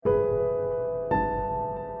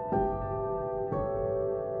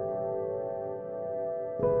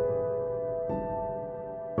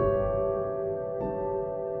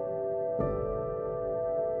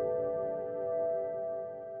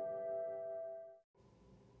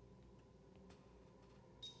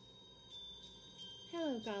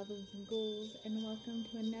Hello, goblins and ghouls, and welcome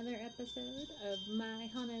to another episode of my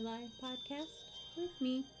Haunted Live podcast with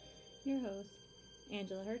me, your host,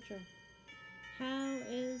 Angela Hercher. How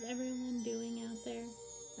is everyone doing out there?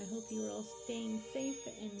 I hope you are all staying safe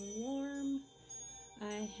and warm.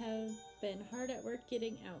 I have been hard at work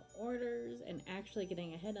getting out orders and actually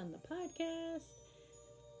getting ahead on the podcast,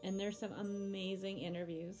 and there's some amazing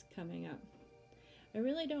interviews coming up. I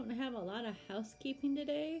really don't have a lot of housekeeping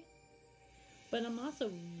today, but I'm also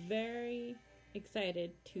very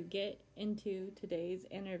excited to get into today's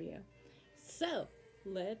interview. So,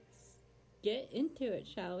 let's get into it,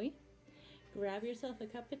 shall we? Grab yourself a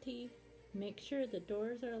cup of tea, make sure the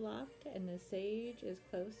doors are locked and the sage is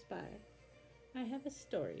close by. I have a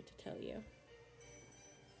story to tell you.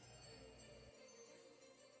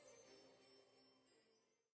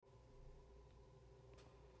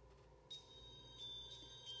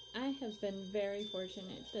 I have been very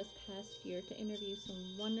fortunate this past year to interview some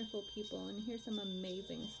wonderful people and hear some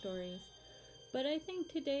amazing stories. But I think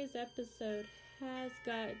today's episode has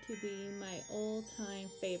got to be my all-time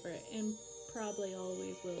favorite and probably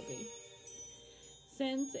always will be.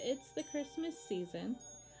 Since it's the Christmas season,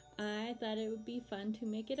 I thought it would be fun to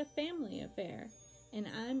make it a family affair, and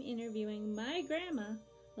I'm interviewing my grandma,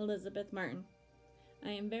 Elizabeth Martin.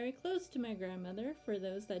 I am very close to my grandmother, for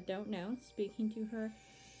those that don't know, speaking to her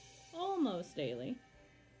almost daily.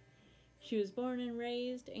 She was born and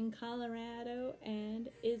raised in Colorado and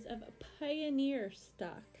is of pioneer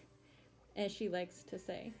stock, as she likes to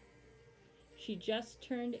say. She just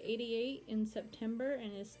turned 88 in September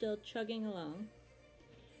and is still chugging along.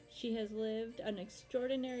 She has lived an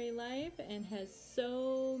extraordinary life and has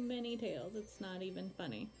so many tales, it's not even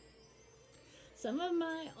funny. Some of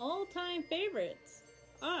my all-time favorites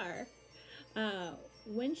are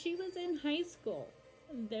when she was in high school.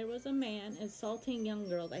 There was a man assaulting young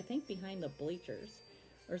girls, I think behind the bleachers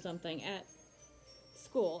or something, at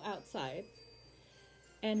school outside.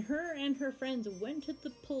 And her friends went to the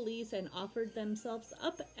police and offered themselves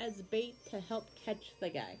up as bait to help catch the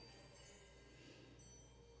guy.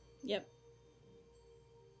 Yep.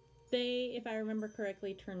 They, if I remember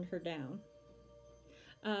correctly, turned her down.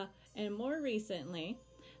 And more recently,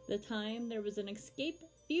 the time there was an escaped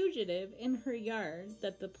fugitive in her yard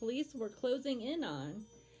that the police were closing in on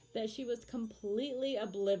that she was completely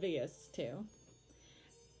oblivious to.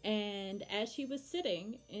 And as she was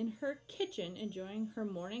sitting in her kitchen enjoying her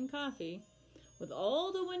morning coffee with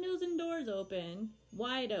all the windows and doors open,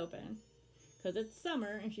 wide open, because it's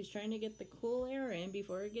summer and she's trying to get the cool air in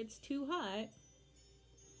before it gets too hot,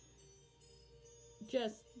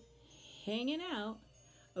 just hanging out,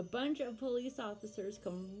 a bunch of police officers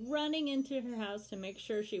come running into her house to make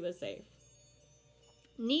sure she was safe.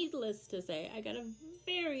 Needless to say, I got a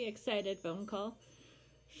very excited phone call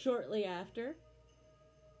shortly after.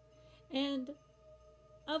 And,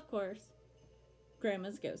 of course,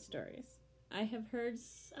 Grandma's ghost stories. I have heard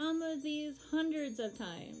some of these hundreds of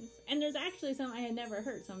times. And there's actually some I had never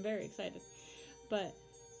heard, so I'm very excited. But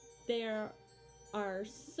they are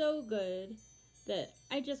so good that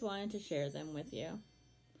I just wanted to share them with you.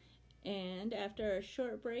 And after a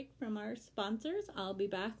short break from our sponsors, I'll be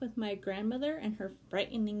back with my grandmother and her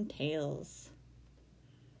frightening tales.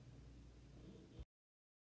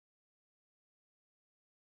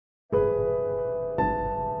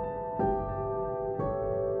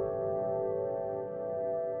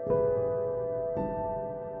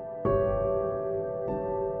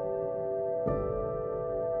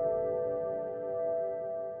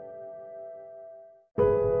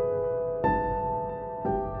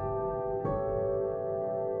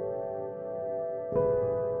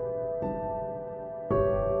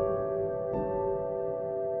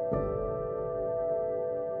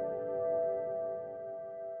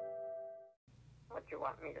 You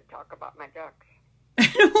want me to talk about my ducks? I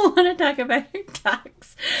don't want to talk about your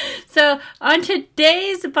ducks. So, on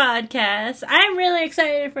today's podcast, I'm really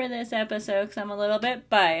excited for this episode because I'm a little bit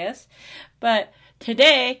biased. But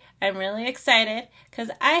today, I'm really excited because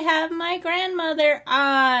I have my grandmother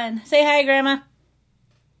on. Say hi, Grandma.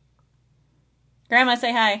 Grandma,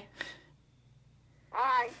 say hi.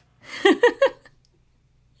 Hi.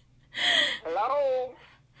 Hello.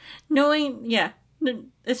 Yeah,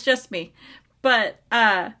 it's just me. But,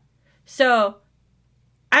 so,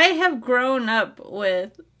 I have grown up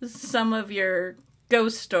with some of your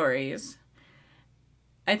ghost stories.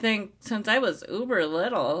 I think since I was uber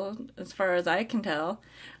little, as far as I can tell.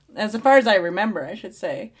 As far as I remember, I should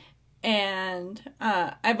say. And,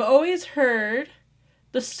 I've always heard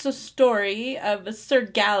the story of Sir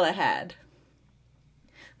Galahad.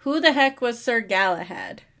 Who the heck was Sir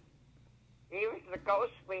Galahad? He was the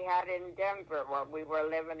ghost we had in Denver when we were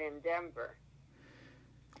living in Denver.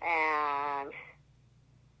 And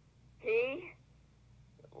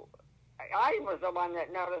I was the one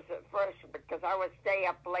that noticed it first because I would stay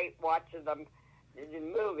up late watching the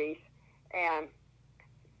movies, and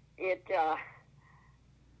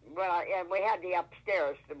and we had the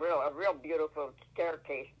upstairs, a real beautiful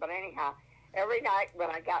staircase. But anyhow, every night when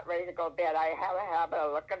I got ready to go to bed, I had a habit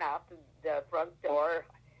of looking out the front door,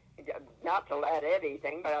 not to let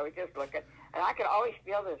anything, but I was just looking, and I could always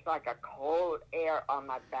feel this like a cold air on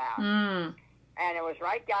my back. And it was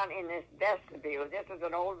right down in this vestibule. This was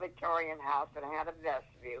an old Victorian house, and it had a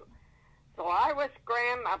vestibule. So I was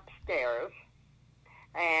scram upstairs,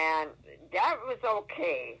 and that was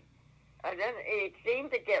okay. And then it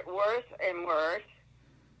seemed to get worse and worse.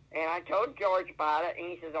 And I told George about it, and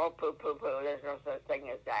he says, "Oh, poo, there's no such thing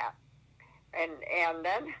as that." And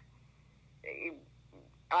then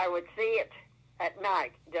I would see it at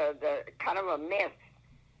night. The kind of a mist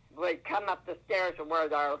would come up the stairs where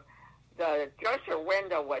the dresser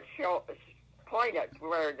window was pointed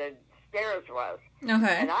where the stairs was.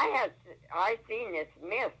 Okay. And I seen this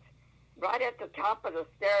mist right at the top of the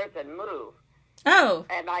stairs and move. Oh.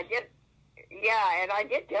 And I did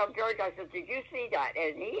tell George, I said, "Did you see that?"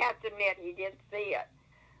 And he had to admit he did see it.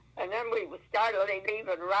 And then we started leaving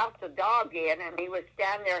Ralph the dog in, and he was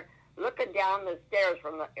standing there looking down the stairs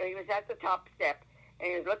he was at the top step,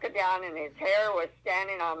 and he was looking down, and his hair was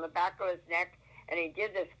standing on the back of his neck, and he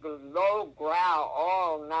did this low growl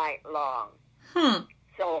all night long.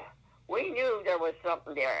 So we knew there was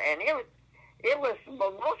something there, and it was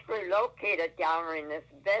mostly located down in this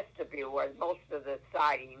vestibule where most of the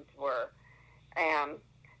sightings were. And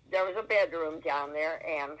there was a bedroom down there,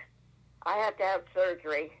 and I had to have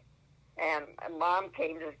surgery, and Mom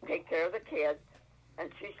came to take care of the kids,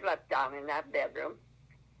 and she slept down in that bedroom.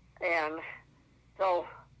 And so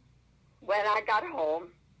when I got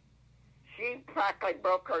home, she practically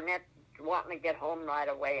broke her neck wanting to get home right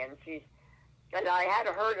away, and I had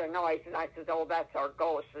heard a noise, and I said, "Oh, that's our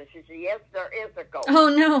ghost." And she said, "Yes, there is a ghost." Oh,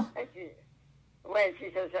 no. And when she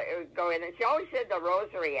says, "Go in," and she always said the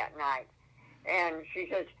rosary at night. And she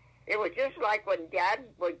says, it was just like when Dad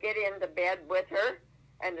would get into bed with her,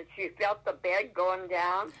 and that she felt the bed going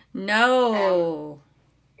down. No.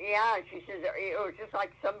 Yeah, she says it was just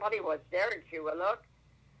like somebody was there, and she would look.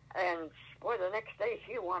 And, boy, the next day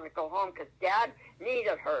she wanted to go home because Dad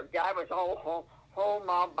needed her. Dad was all home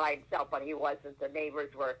all by himself, but he wasn't. The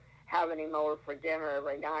neighbors were having him over for dinner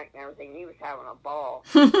every night and everything. He was having a ball.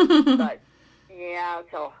 But, yeah,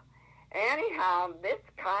 so anyhow, this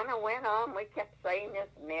kind of went on. We kept saying this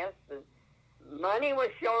mess, and money was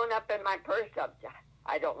showing up in my purse.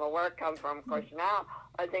 I don't know where it come from. Of course, now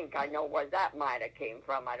I think I know where that might have came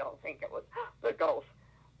from. I don't think it was the ghost.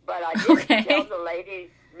 But I did tell the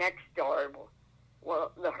lady next door,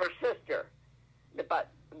 well, her sister, but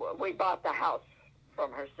we bought the house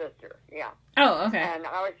from her sister, yeah. Oh, okay. And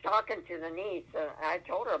I was talking to the niece, and I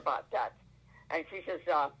told her about that. And she says,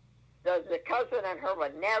 the cousin and her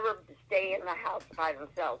would never stay in the house by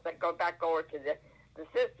themselves. They'd go back over to the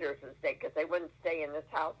sisters and stay, because they wouldn't stay in this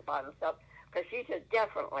house by themselves. Because she said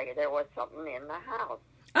definitely there was something in the house.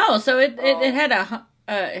 Oh, so it had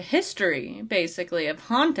a history, basically, of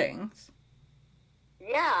hauntings.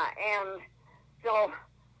 Yeah, and so,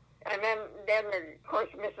 and then of course,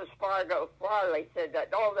 Mrs. Farley said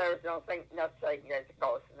that, there's nothing there's a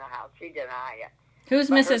ghost in the house. She denied it. Who's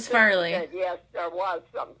but Mrs. Farley? Said, yes, there was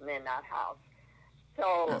something in that house.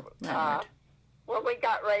 So, when we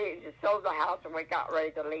got ready to sell the house and we got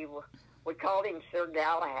ready to leave, we called him Sir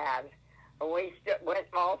Galahad. And we went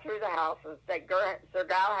all through the house and said, "Sir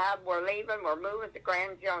Galahad, we're leaving. We're moving to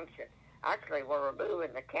Grand Junction." Actually, we were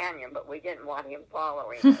moving the canyon, but we didn't want him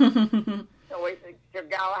following us. So we said, "Sir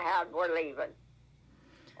Galahad, we're leaving."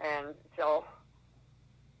 And so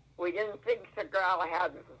we didn't think Sir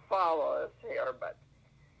Galahad would follow us here, but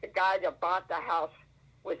the guy that bought the house,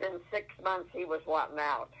 within 6 months, he was wanting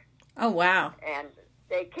out. Oh, wow. And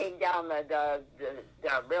they came down, the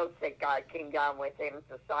real estate guy came down with him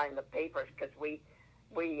to sign the papers because we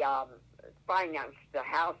financed the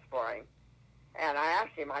house for him. And I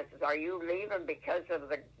asked him, I said, "Are you leaving because of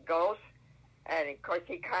the ghost?" And of course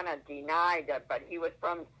he kind of denied it, but he was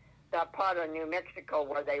from that part of New Mexico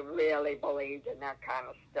where they really believed in that kind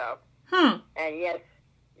of stuff. And yes,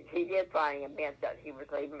 he did finally admit that he was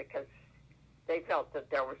leaving because they felt that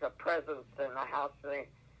there was a presence in the house.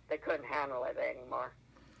 They couldn't handle it anymore.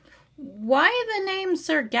 Why the name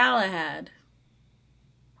Sir Galahad?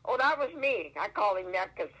 Oh, that was me. I called him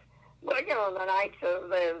that because, the nights of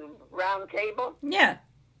the round table. Yeah.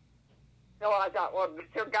 So I thought, well,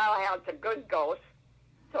 Sir Galahad's a good ghost.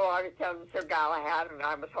 So I was telling Sir Galahad, and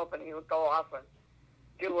I was hoping he would go off and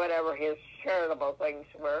do whatever his charitable things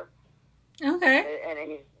were.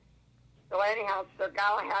 Okay. So anyhow, Sir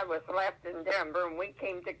Galahad was left in Denver, and we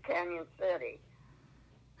came to Canyon City.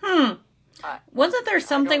 Wasn't there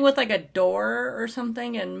something with like a door or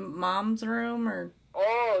something in Mom's room? Or?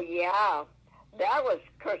 Oh, yeah. That was,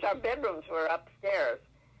 because our bedrooms were upstairs.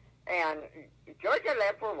 And George had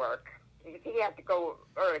left for work. He had to go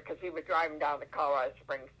early because he was driving down to Colorado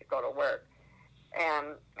Springs to go to work.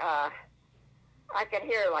 And I could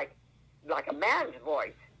hear like a man's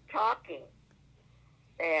voice talking.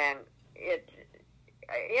 And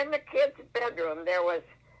in the kids' bedroom, there was,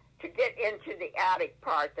 to get into the attic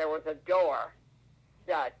part, there was a door.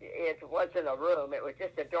 That it wasn't a room. It was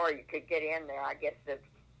just a door you could get in there. I guess it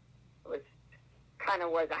was kind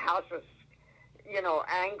of where the house was,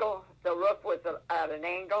 angle. The roof was at an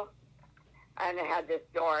angle. And it had this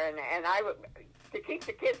door. And I would, to keep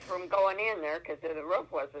the kids from going in there, because the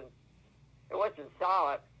roof wasn't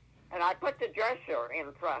solid. And I put the dresser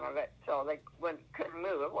in front of it so they couldn't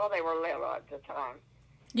move it. Well, they were little at the time.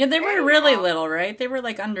 Yeah, they were really little, right? They were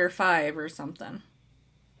like under 5 or something.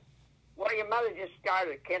 Well, your mother just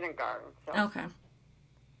started kindergarten. So. Okay.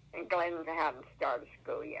 And Glenn hadn't started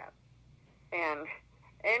school yet. And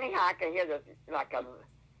anyhow, I could hear like a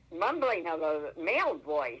mumbling of a male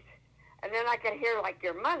voice. And then I could hear like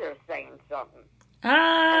your mother saying something.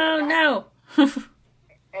 Oh, no.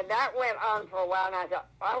 And that went on for a while, and I thought,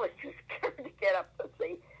 I was too scared to get up to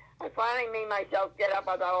see. I finally made myself get up.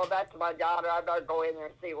 I thought, oh, that's my daughter. I better go in there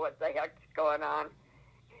and see what the heck's going on.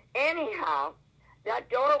 Anyhow, that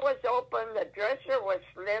door was open. The dresser was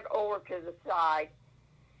slid over to the side.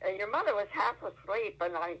 And your mother was half asleep,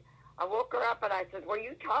 and I woke her up, and I said, were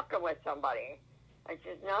you talking with somebody? And she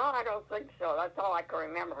said, no, I don't think so. That's all I can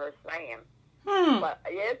remember her saying. But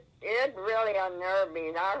it really unnerved me,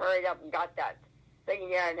 and I hurried up and got that thing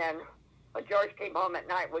there, and then when George came home at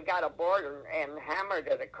night, we got a board and hammered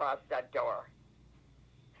it across that door.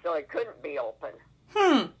 So it couldn't be open.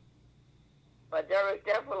 But there was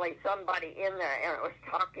definitely somebody in there, and it was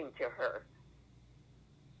talking to her.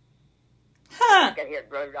 I could hear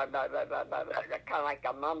blah, blah, blah, blah, blah, blah, kind of like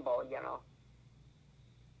a mumble, It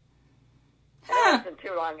wasn't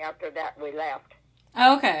too long after that we left.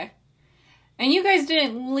 Okay. And you guys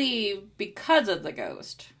didn't leave because of the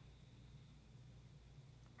ghost?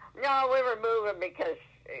 No, we were moving because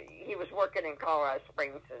he was working in Colorado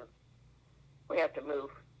Springs, and we had to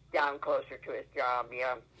move down closer to his job,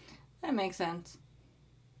 yeah. That makes sense.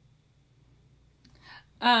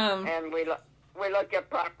 And we looked at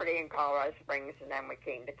property in Colorado Springs, and then we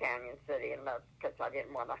came to Canyon City, and because I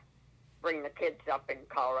didn't want to bring the kids up in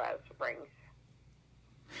Colorado Springs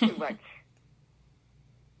too much.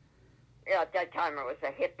 Yeah, at that time it was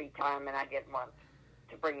a hippie time, and I didn't want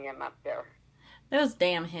to bring them up there. Those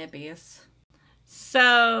damn hippies.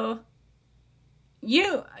 So,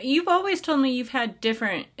 you've always told me you've had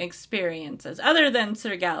different experiences, other than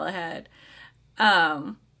Sir Galahad.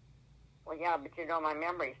 Well, yeah, but my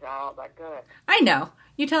memory's not all that good. I know.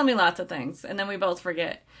 You tell me lots of things, and then we both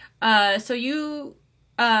forget. So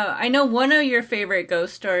I know one of your favorite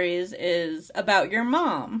ghost stories is about your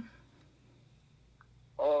mom.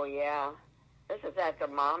 Oh, yeah. This is after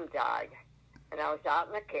Mom died, and I was out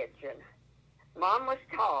in the kitchen. Mom was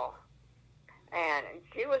tall, and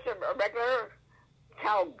she was a regular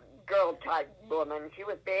cowgirl type woman. She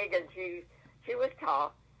was big, and she was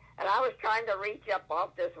tall. And I was trying to reach up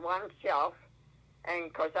off this one shelf, and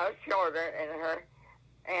of course I was shorter than her.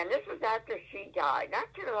 And this was after she died,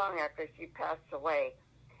 not too long after she passed away.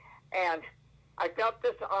 And I felt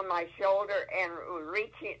this on my shoulder and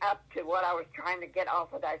reaching up to what I was trying to get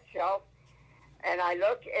off of that shelf. And I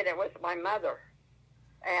looked, and it was my mother.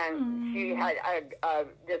 And she had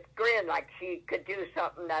this grin like she could do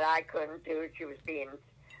something that I couldn't do. She was being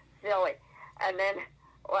silly. And then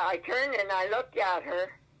I turned and I looked at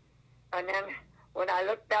her. And then when I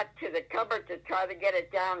looked back to the cupboard to try to get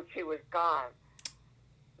it down, she was gone.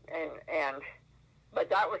 But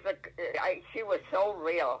that was she was so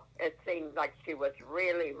real. It seemed like she was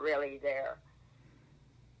really, really there.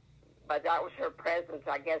 But that was her presence,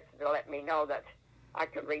 I guess, to let me know that I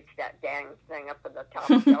could reach that dang thing up in the top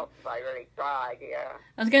shelf if I really tried, yeah.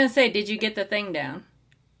 I was going to say, did you get the thing down?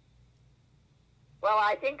 Well,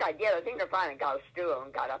 I think I did. I think I finally got a stool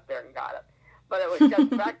and got up there and got it. But it was just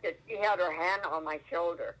the fact that she had her hand on my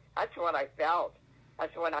shoulder. That's what I felt.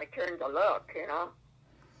 That's when I turned to look,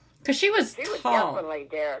 Because she was tall. She was definitely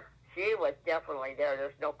there. She was definitely there.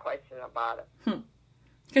 There's no question about it.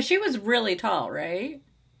 Because she was really tall, right?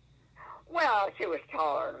 Well, she was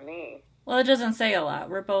taller than me. Well, it doesn't say a lot.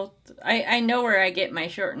 We're both... I know where I get my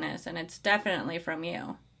shortness, and it's definitely from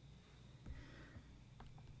you.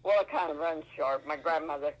 Well, it kind of runs short. My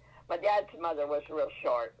dad's mother was real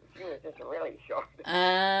short. She was just really short.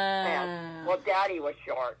 And, well, Daddy was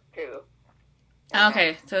short, too.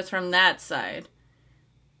 Okay, so it's from that side.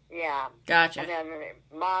 Yeah. Gotcha. And then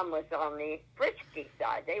Mom was on the Frisky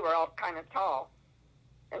side. They were all kind of tall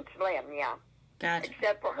and slim, yeah. Gotcha.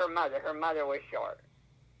 Except for her mother. Her mother was short.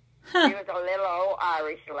 Huh. She was a little old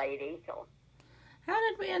Irish lady, so... How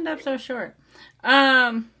did we end up so short?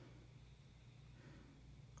 I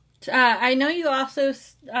know you also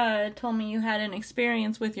told me you had an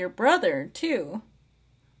experience with your brother, too.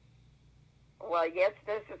 Well, yes,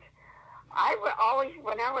 this is... I would always,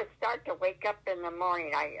 when I would start to wake up in the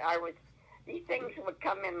morning, these things would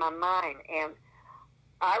come in my mind, and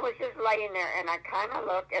I was just laying there, and I kind of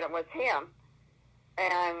looked, and it was him.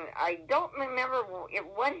 And I don't remember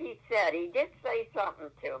what he said. He did say something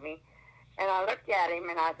to me. And I looked at him,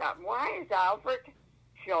 and I thought, why is Alfred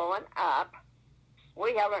showing up?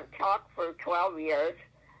 We haven't talked for 12 years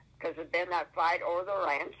because there's been that fight over the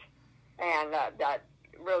ranch and that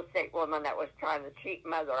real estate woman that was trying to cheat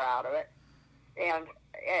Mother out of it. And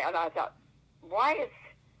I thought, why is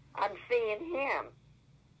I'm seeing him?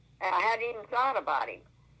 And I hadn't even thought about him.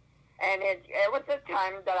 And it was a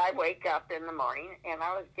time that I wake up in the morning, and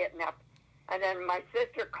I was getting up. And then my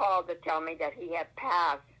sister called to tell me that he had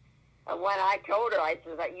passed. And when I told her, I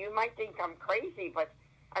said, you might think I'm crazy, but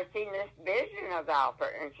I seen this vision of Alfred.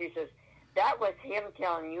 And she says, that was him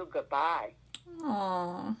telling you goodbye.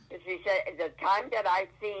 Aww. And she said, the time that I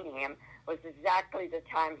seen him was exactly the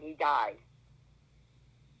time he died.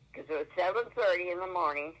 Because it was 7:30 in the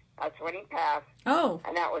morning. That's when he passed. Oh.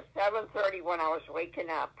 And that was 7:30 when I was waking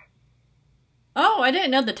up. Oh, I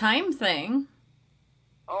didn't know the time thing.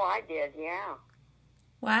 Oh, I did, yeah.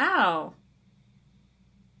 Wow.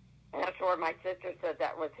 And that's where my sister said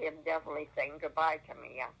that was him definitely saying goodbye to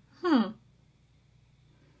me, yeah.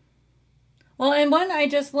 Well, and one I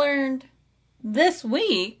just learned this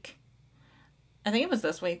week, I think it was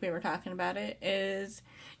this week we were talking about it, is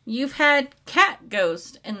you've had cat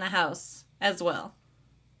ghost in the house as well.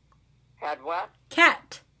 Had what?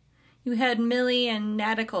 Cat. You had Millie and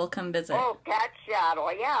Natical come visit. Oh, cat shadow.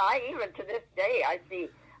 Yeah, even to this day I see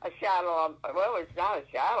a shadow. Well, it's not a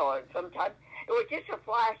shadow. Sometimes it was just a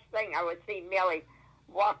flash thing. I would see Millie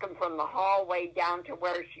walking from the hallway down to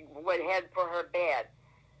where she would head for her bed.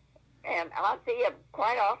 And I'll see it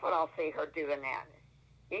quite often. I'll see her doing that,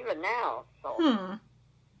 even now. So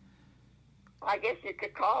I guess you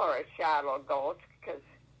could call her a shadow ghost because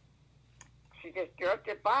she just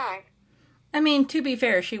drifted by. I mean, to be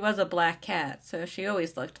fair, she was a black cat, so she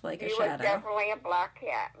always looked like a shadow. She was definitely a black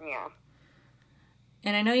cat, yeah.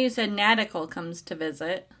 And I know you said Natical comes to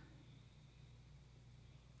visit.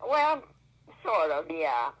 Well, sort of,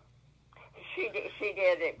 yeah. She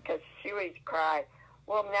did it because she always cried.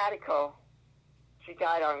 Well, Natical, she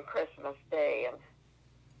died on Christmas Day, and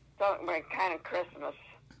so when kind of Christmas,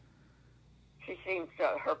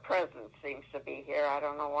 her presence seems to be here. I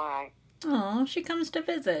don't know why. Oh, she comes to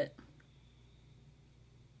visit.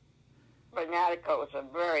 But Natical was a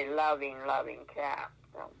very loving cat.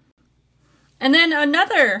 So. And then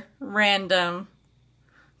another random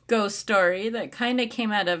ghost story that kind of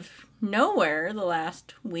came out of nowhere the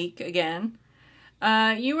last week again.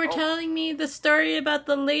 You were telling me the story about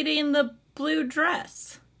the lady in the blue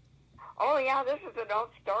dress. Oh, yeah, this is an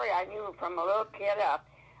old story I knew from a little kid up.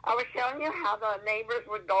 I was telling you how the neighbors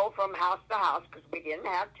would go from house to house because we didn't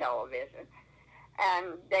have television.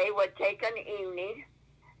 And they would take an evening,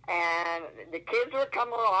 and the kids would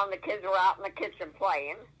come along. The kids were out in the kitchen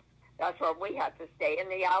playing. That's where we had to stay. And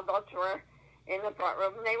the adults were in the front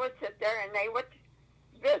room, and they would sit there, and they would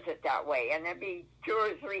visit that way. And there'd be 2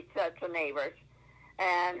 or 3 sets of neighbors.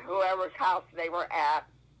 And whoever's house they were at,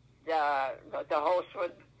 the host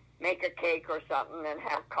would make a cake or something and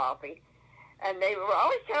have coffee. And they were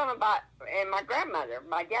always telling about, and my grandmother,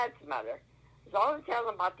 my dad's mother, was always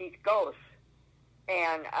telling about these ghosts.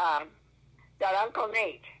 And that Uncle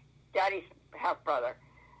Nate, Daddy's half-brother,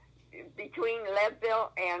 between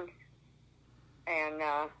Leadville and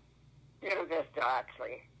Buena Vista,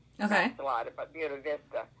 actually. Okay. That's a lot, but Buena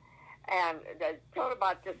Vista. And they told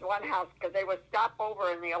about this one house, because they would stop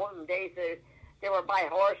over in the olden days. They were by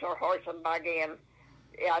horse or horse and buggy, and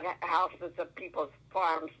houses of people's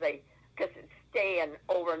farms. They could stay in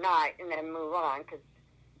overnight and then move on, because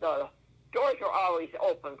the doors were always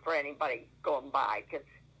open for anybody going by, because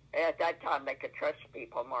at that time they could trust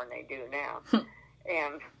people more than they do now.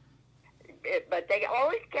 But they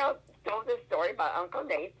always told this story about Uncle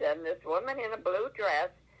Nate and this woman in a blue dress,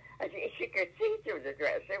 and she could see through the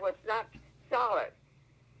dress. It was not solid.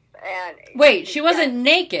 And wait, she wasn't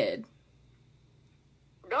naked.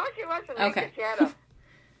 No, she wasn't Okay. naked. She had a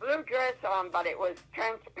blue dress on, but it was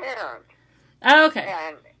transparent. Oh, okay.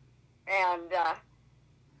 And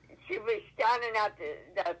she was standing at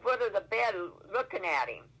the foot of the bed looking at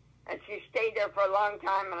him. And she stayed there for a long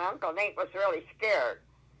time, and Uncle Nate was really scared.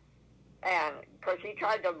 And, because he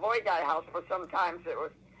tried to avoid that house for some time, there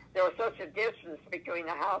was such a distance between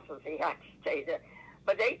the houses, he had to stay there.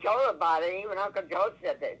 But they told about it. Even Uncle Joe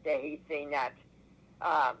said that he'd seen that.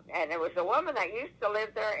 And it was a woman that used to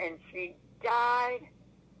live there, and she died.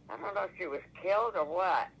 I don't know if she was killed or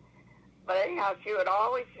what. But anyhow, she would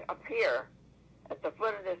always appear at the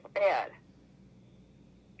foot of this bed.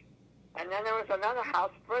 And then there was another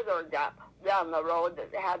house further down the road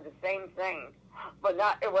that had the same thing. But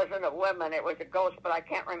it wasn't a woman, it was a ghost, but I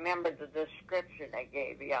can't remember the description they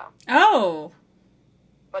gave, yeah. Oh.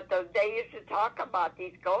 But they used to talk about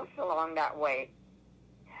these ghosts along that way.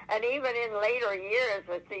 And even in later years,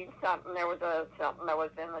 I seen something, there was something that was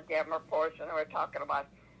in the Denver portion, they were talking about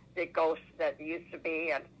the ghosts that used to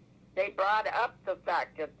be, and they brought up the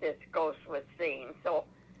fact that this ghost was seen. So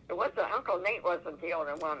it wasn't, Uncle Nate wasn't the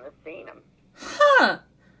only one that seen him. Huh.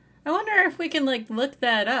 I wonder if we can, look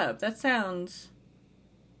that up. That sounds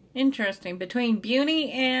interesting. Between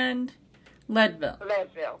Buny and Leadville.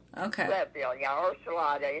 Leadville. Okay. Leadville, yeah, or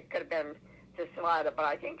Salida. It could have been to Salida, but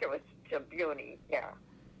I think it was to Buny, yeah.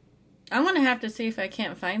 I'm going to have to see if I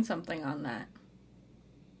can't find something on that.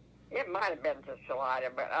 It might have been to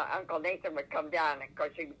Salida, but Uncle Nathan would come down,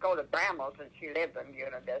 because he would go to Grandma's, and she lived in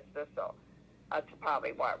Buena Vista, so that's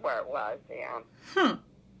probably where it was, yeah.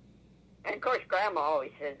 And, of course, Grandma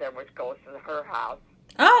always said there was ghosts in her house.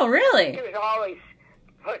 Oh, really? She was always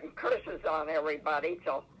putting curses on everybody,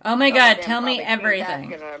 so... Oh, my God, tell me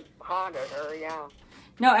everything. And haunted her, yeah.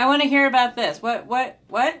 No, I want to hear about this. What?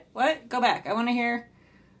 Go back. I want to hear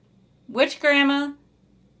which grandma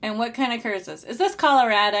and what kind of curses. Is this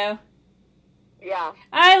Colorado? Yeah.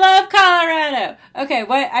 I love Colorado! Okay,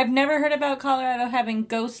 I've never heard about Colorado having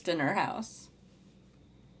ghosts in her house.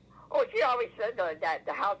 Oh, she always said that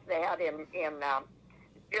the house they had in Buena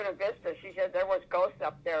Vista, she said there was ghosts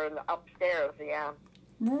up there in the upstairs, yeah.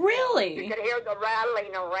 Really? You could hear the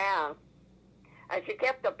rattling around. And she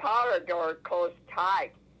kept the parlor door closed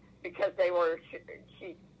tight because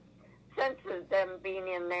she senses them being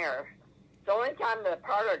in there. The only time the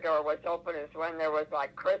parlor door was open is when there was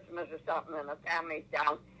like Christmas or something and the family's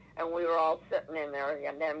down and we were all sitting in there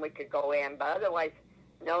and then we could go in. But otherwise,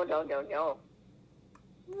 no.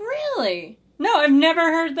 Really? No, I've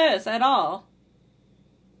never heard this at all.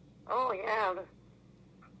 Oh, yeah.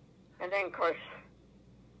 And then, of course,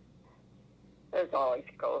 there's always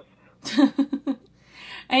ghosts.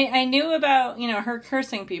 I knew about, her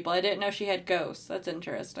cursing people. I didn't know she had ghosts. That's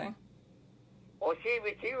interesting. Well, she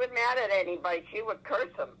was mad at anybody. She would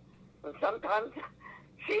curse them. And sometimes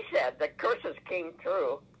she said the curses came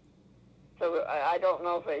true. So I don't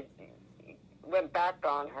know if it went back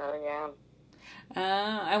on her, yeah.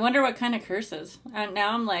 I wonder what kind of curses.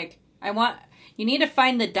 Now I'm like, you need to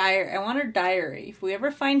find the diary. I want her diary. If we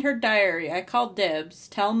ever find her diary, I call dibs.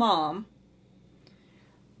 Tell Mom.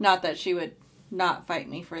 Not that she would not fight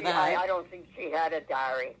me for that. I don't think she had a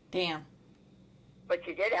diary. Damn. But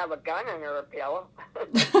she did have a gun in her pillow.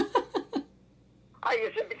 I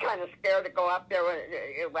used to be kind of scared to go up there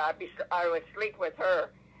when I would sleep with her.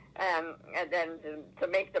 And then to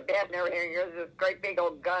make the bed and everything, there's this great big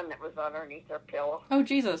old gun that was underneath her pillow. Oh,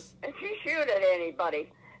 Jesus. And she shoot at anybody.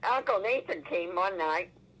 Uncle Nathan came one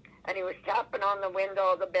night, and he was tapping on the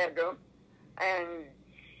window of the bedroom, and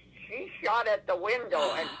she shot at the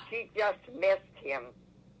window, and she just missed him.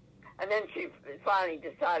 And then she finally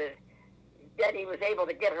decided that he was able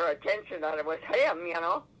to get her attention that it was him,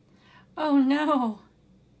 Oh, no.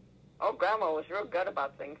 Oh, Grandma was real good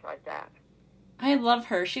about things like that. I love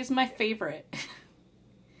her. She's my favorite.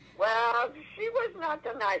 Well, she was not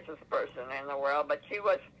the nicest person in the world, but she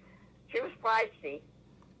was feisty.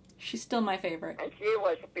 She's still my favorite. And she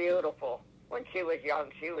was beautiful when she was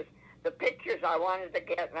young. She was the pictures I wanted to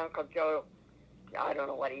get, and Uncle Joe, I don't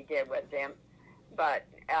know what he did with them, but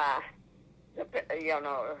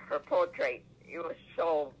her portrait. It was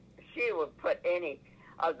so she would put any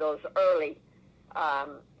of those early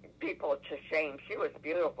people to shame. She was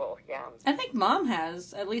beautiful, yeah. I think Mom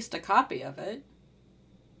has at least a copy of it.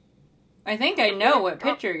 I think I know what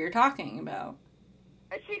picture you're talking about.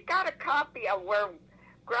 And she's got a copy of where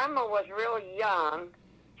Grandma was real young.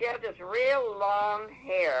 She had this real long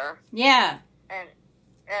hair. Yeah. And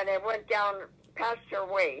it went down past her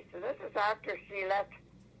waist. And this is after she left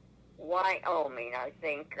Wyoming, I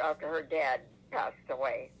think, after her dad passed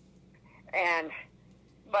away.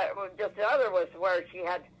 But just the other was where she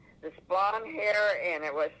had this blonde hair, and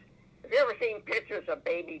it was, have you ever seen pictures of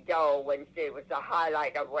Baby Doe when it was the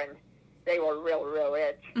highlight of when they were real, real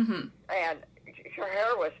rich? Mm-hmm. And her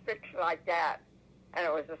hair was fixed like that, and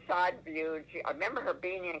it was a side view. I remember her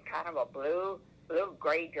being in kind of a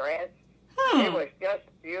blue-gray dress. It was just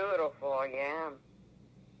beautiful, yeah.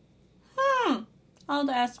 I'll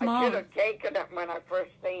ask Mom. I should have taken it when I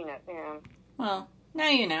first seen it, yeah. Well, now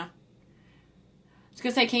you know. I was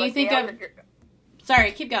going to say, can you think of...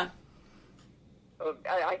 Sorry, keep going.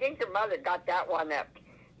 I think your mother got that one, that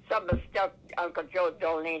some of the stuff Uncle Joe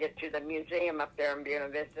donated to the museum up there in Buena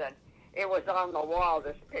Vista. And it was on the wall,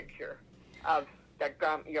 this picture of that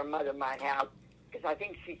your mother might have. Because I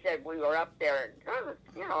think she said we were up there. And,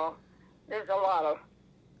 you know, there's a lot of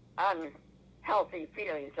unhealthy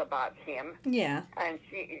feelings about him. Yeah. And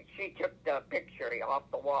she took the picture off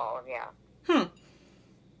the wall, yeah.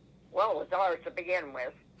 Well, it was ours to begin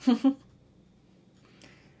with.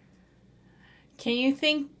 Can you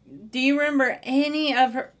think, do you remember any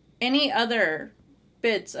other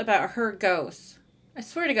bits about her ghosts? I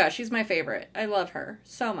swear to God, she's my favorite. I love her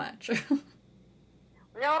so much.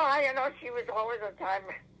 No, she was always the time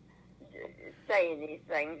saying these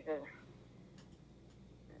things, and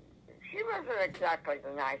she wasn't exactly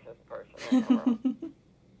the nicest person in the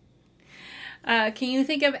world. Can you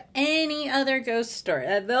think of any other ghost story?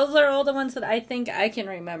 Those are all the ones that I think I can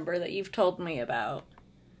remember that you've told me about.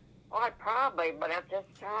 Well, probably, but at this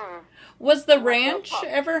time... Was the ranch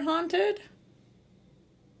ever haunted?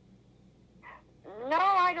 No,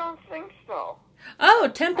 I don't think so. Oh,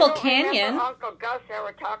 Temple I don't Canyon. remember Uncle Gus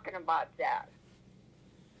ever talking about that.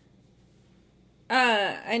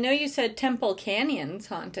 I know you said Temple Canyon's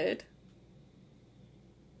haunted.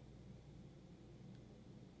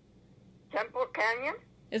 Temple Canyon?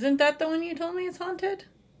 Isn't that the one you told me is haunted?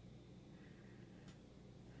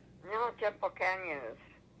 No, Temple Canyon is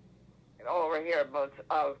over here above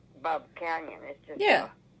Canyon. It's just... Yeah.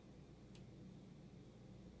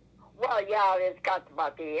 Well, yeah, it's got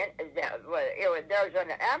about there's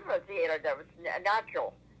an amphitheater that was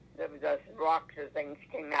natural. The rocks and things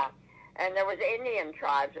came out. And there was Indian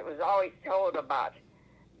tribes. It was always told about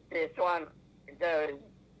this one. She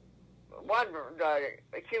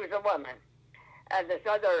was a woman. And this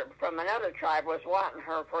other, from another tribe, was wanting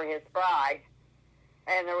her for his bride.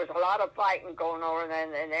 And there was a lot of fighting going on.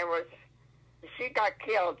 And she got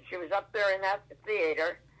killed. She was up there in that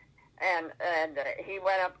theater. And he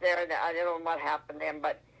went up there, and I don't know what happened then,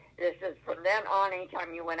 but this is from then on,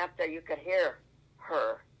 anytime you went up there, you could hear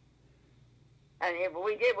her. And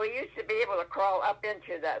we used to be able to crawl up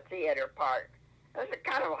into that theater part. It was a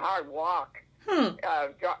kind of a hard walk. Climb,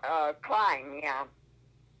 yeah.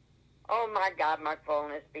 Oh, my God, my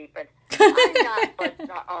phone is beeping. I'm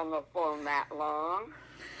not on the phone that long.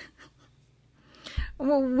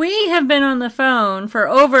 Well, we have been on the phone for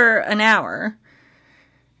over an hour.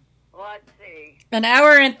 Let's see. An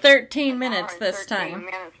hour and 13 minutes this time. 13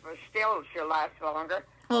 minutes, but still should last longer.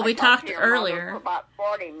 Well, we talked earlier. For about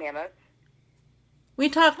 40 minutes. We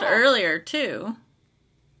talked earlier, too.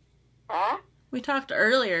 Huh? We talked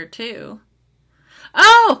earlier, too.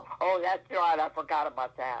 Oh! Oh, that's right. I forgot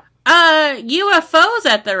about that. UFOs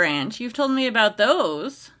at the ranch. You've told me about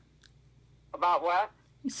those. About what?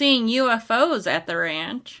 Seeing UFOs at the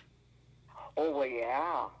ranch. Oh, well,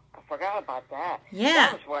 yeah. I forgot about that. Yeah.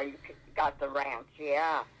 That was where you got the ranch,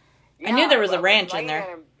 yeah. I knew there was a ranch in there.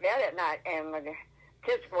 I was laying in bed at night, and the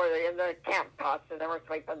kids were in the camp cots, and they were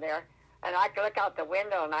sleeping there. And I could look out the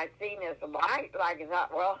window, and I seen this light, like I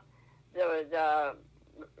thought, well, there was,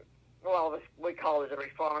 we call it a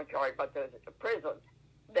reformatory, but there's a prison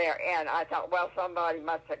there. And I thought, well, somebody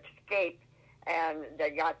must have escaped, and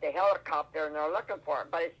they got the helicopter, and they're looking for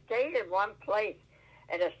it. But it stayed in one place.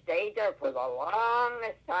 And it stayed there for the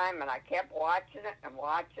longest time, and I kept watching it and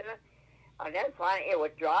watching it. And then finally it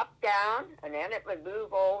would drop down, and then it would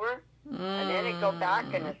move over, and then it'd go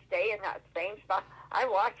back and it'd stay in that same spot. I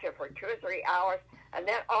watched it for 2 or 3 hours, and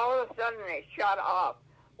then all of a sudden it shut off.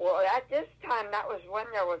 Well, at this time, that was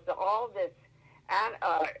when there was all this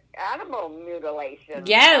animal mutilation.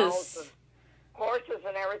 Yes. Horses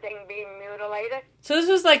and everything being mutilated. So this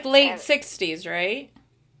was like late 60s, right?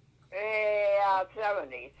 Yeah,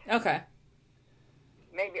 70s. Okay.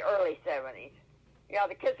 Maybe early 70s. Yeah,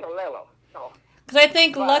 the kids are little, so. Because I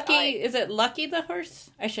think is it Lucky the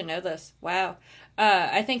horse? I should know this. Wow.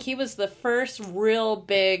 I think he was the first real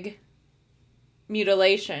big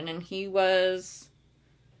mutilation, and he was,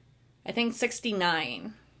 I think,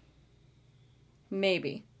 69.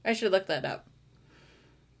 Maybe. I should look that up.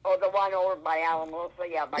 Oh, the one over by Alamosa,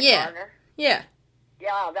 yeah, by Yeah. Garner. Yeah.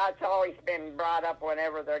 Yeah, that's always been brought up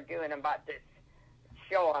whenever they're doing about this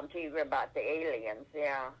show on TV about the aliens,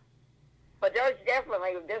 yeah. But there's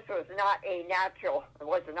definitely, this was not a natural, it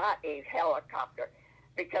was not a helicopter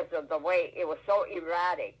because of the way it was so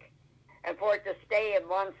erratic. And for it to stay in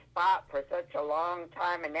one spot for such a long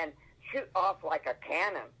time and then shoot off like a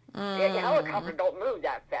cannon. The helicopters don't move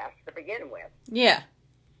that fast to begin with. Yeah.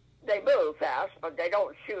 They move fast, but they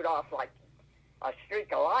don't shoot off like a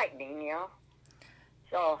streak of lightning, you know.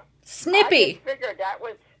 So Snippy. I just figured that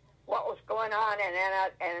was what was going on,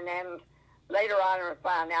 and then later on I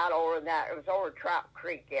found out it was over Trout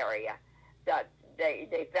Creek area that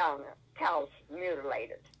they found cows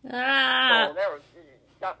mutilated. Ah. So there was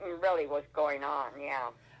something really was going on, yeah.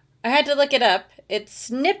 I had to look it up. It's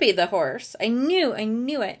Snippy the horse. I knew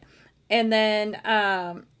it. And then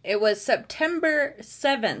it was September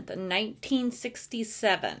 7th,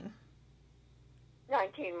 1967.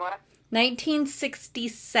 19 what?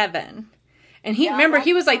 1967. And Yeah, remember,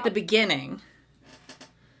 he was like that's- the beginning.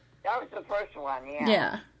 That was the first one, yeah.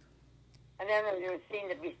 Yeah. And then there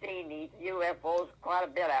seemed to be seeing these UFOs quite a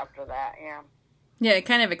bit after that, yeah. Yeah, it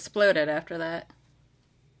kind of exploded after that.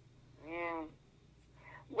 Yeah.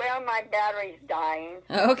 Well, my battery's dying.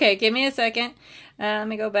 Okay, give me a second. Let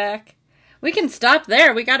me go back. We can stop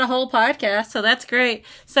there. We got a whole podcast, so that's great.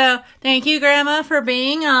 So, thank you, Grandma, for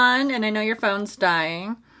being on. And I know your phone's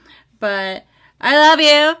dying. But I love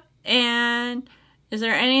you. And is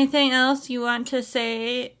there anything else you want to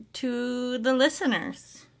say to the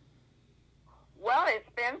listeners? Well, it's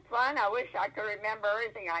been fun. I wish I could remember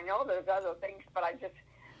everything. I know there's other things, but I just,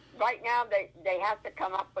 right now, they have to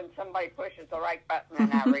come up when somebody pushes the right button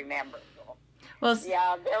and I remember. So. Well,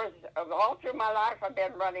 Yeah, all through my life I've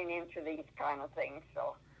been running into these kind of things,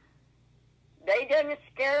 so they didn't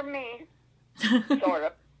scare me, sort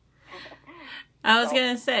of. I was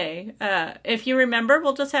going to say, if you remember,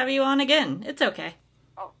 we'll just have you on again. It's okay.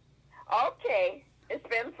 Oh, okay. It's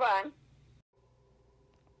been fun.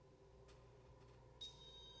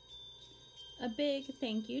 A big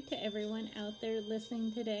thank you to everyone out there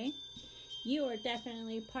listening today. You are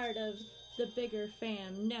definitely part of the bigger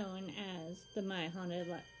fam known as the My Haunted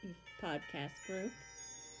Life podcast group.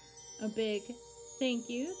 A big thank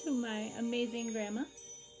you to my amazing grandma,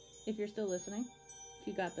 if you're still listening, if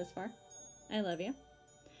you got this far. I love you.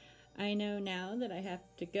 I know now that I have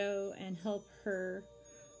to go and help her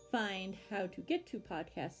find how to get to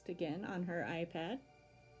podcast again on her iPad.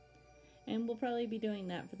 And we'll probably be doing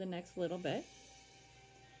that for the next little bit.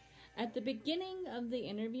 At the beginning of the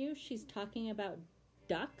interview, she's talking about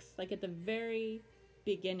ducks, like at the very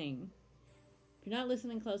beginning. If you're not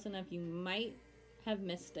listening close enough, you might have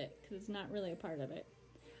missed it, because it's not really a part of it.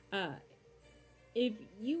 If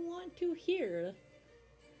you want to hear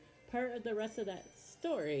part of the rest of that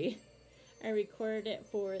story, I recorded it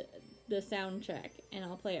for the sound check, and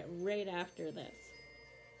I'll play it right after this.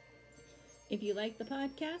 If you like the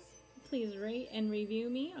podcast, please rate and review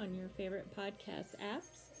me on your favorite podcast apps.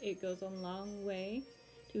 It goes a long way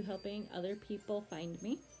to helping other people find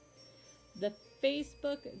me. The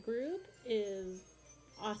Facebook group is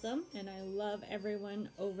awesome, and I love everyone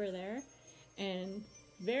over there. And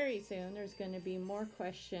very soon, there's going to be more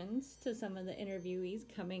questions to some of the interviewees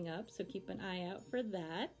coming up, so keep an eye out for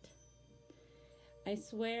that. I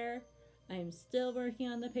swear, I'm still working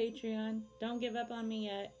on the Patreon. Don't give up on me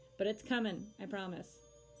yet, but it's coming, I promise.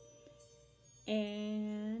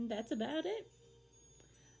 And that's about it.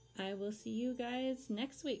 I will see you guys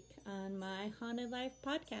next week on my Haunted Life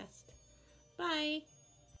podcast. Bye.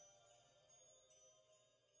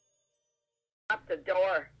 Up the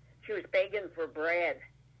door. She was begging for bread.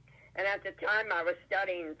 And at the time I was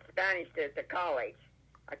studying Spanish at the college.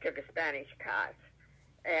 I took a Spanish class.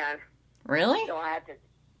 And Really? so I had to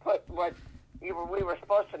put we were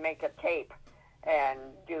supposed to make a tape and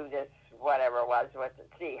do this, whatever it was,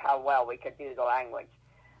 see how well we could do the language.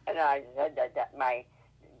 And I said that my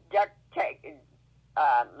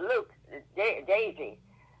Luke, Daisy,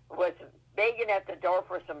 was begging at the door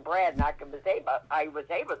for some bread, and I was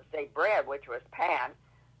able to say bread, which was pan,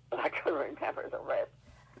 but I couldn't remember the rest.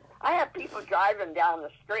 I had people driving down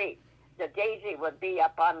the street. The Daisy would be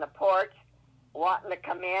up on the porch wanting to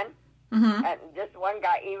come in, and this one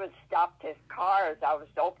guy even stopped his car as I was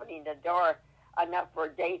opening the door enough for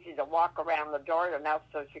Daisy to walk around the door enough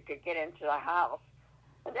so she could get into the house.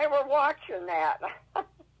 And they were watching that.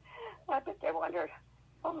 I bet they wondered,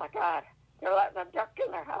 oh my God, they're letting a duck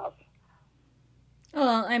in their house.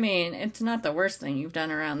 Well, I mean, it's not the worst thing you've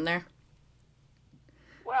done around there.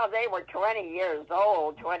 Well, they were 20 years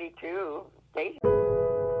old, 22. Daisy